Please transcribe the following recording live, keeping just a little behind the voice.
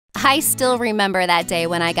I still remember that day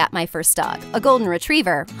when I got my first dog, a golden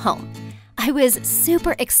retriever, home. I was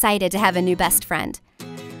super excited to have a new best friend.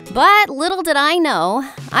 But little did I know,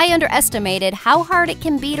 I underestimated how hard it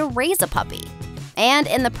can be to raise a puppy. And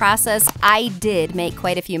in the process, I did make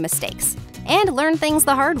quite a few mistakes and learn things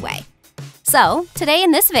the hard way. So, today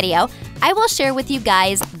in this video, I will share with you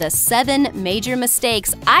guys the 7 major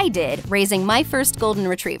mistakes I did raising my first golden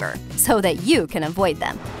retriever so that you can avoid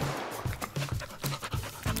them.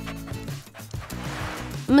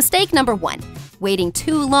 Mistake number 1, waiting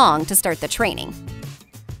too long to start the training.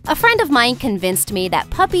 A friend of mine convinced me that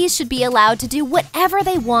puppies should be allowed to do whatever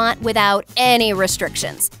they want without any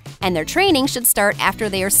restrictions, and their training should start after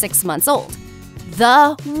they are 6 months old.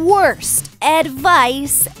 The worst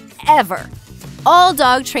advice ever! All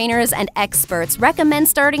dog trainers and experts recommend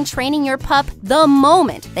starting training your pup the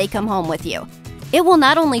moment they come home with you. It will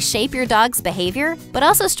not only shape your dog's behavior, but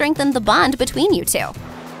also strengthen the bond between you two.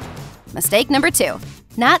 Mistake number 2,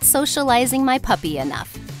 not socializing my puppy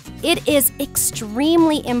enough. It is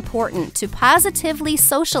extremely important to positively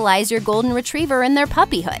socialize your golden retriever in their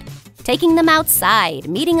puppyhood. Taking them outside,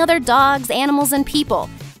 meeting other dogs, animals, and people,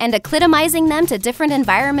 and acclimatizing them to different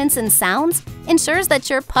environments and sounds ensures that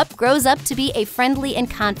your pup grows up to be a friendly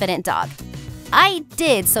and confident dog. I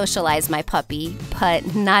did socialize my puppy,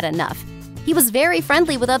 but not enough. He was very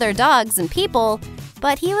friendly with other dogs and people,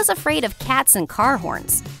 but he was afraid of cats and car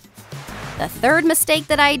horns. The third mistake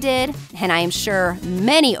that I did, and I am sure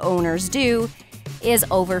many owners do, is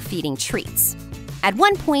overfeeding treats. At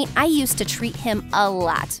one point, I used to treat him a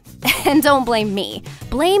lot. And don't blame me,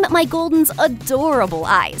 blame my Golden's adorable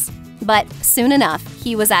eyes. But soon enough,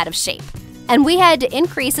 he was out of shape, and we had to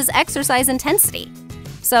increase his exercise intensity.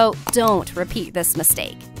 So don't repeat this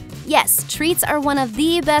mistake. Yes, treats are one of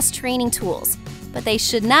the best training tools, but they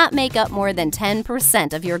should not make up more than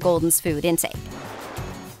 10% of your Golden's food intake.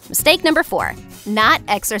 Mistake number 4, not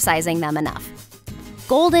exercising them enough.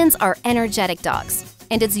 Goldens are energetic dogs,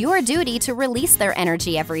 and it's your duty to release their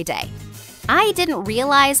energy every day. I didn't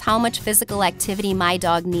realize how much physical activity my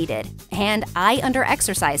dog needed, and I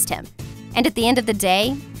underexercised him. And at the end of the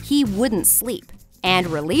day, he wouldn't sleep and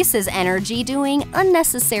release his energy doing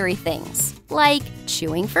unnecessary things, like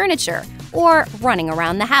chewing furniture or running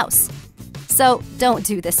around the house. So don't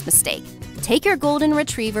do this mistake. Take your golden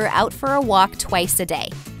retriever out for a walk twice a day.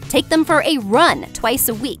 Take them for a run twice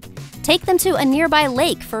a week. Take them to a nearby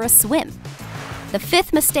lake for a swim. The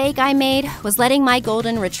 5th mistake I made was letting my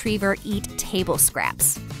golden retriever eat table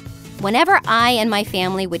scraps. Whenever I and my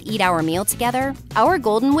family would eat our meal together, our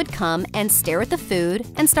golden would come and stare at the food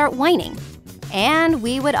and start whining. And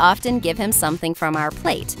we would often give him something from our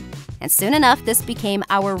plate. And soon enough, this became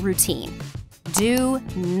our routine. Do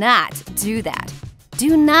not do that.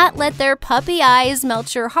 Do not let their puppy eyes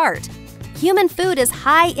melt your heart. Human food is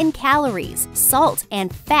high in calories, salt,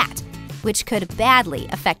 and fat, which could badly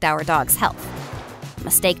affect our dog's health.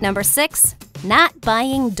 Mistake number 6, not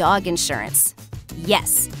buying dog insurance.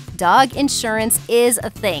 Yes, dog insurance is a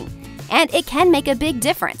thing, and it can make a big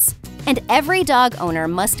difference. And every dog owner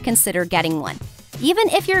must consider getting one. Even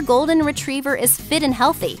if your golden retriever is fit and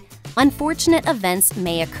healthy, unfortunate events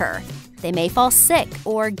may occur. They may fall sick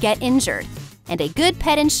or get injured, and a good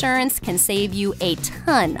pet insurance can save you a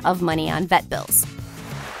ton of money on vet bills.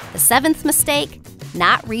 The 7th mistake,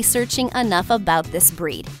 not researching enough about this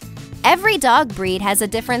breed. Every dog breed has a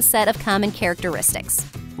different set of common characteristics.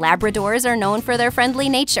 Labradors are known for their friendly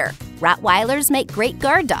nature. Rottweilers make great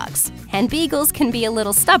guard dogs, and Beagles can be a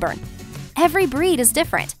little stubborn. Every breed is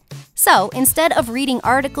different. So instead of reading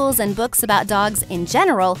articles and books about dogs in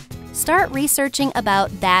general, start researching about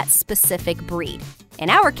that specific breed. In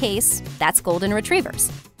our case, that's golden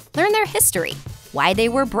retrievers. Learn their history, why they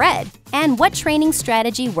were bred, and what training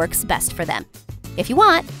strategy works best for them. If you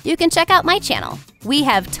want, you can check out my channel. We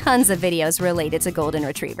have tons of videos related to golden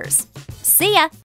retrievers. See ya!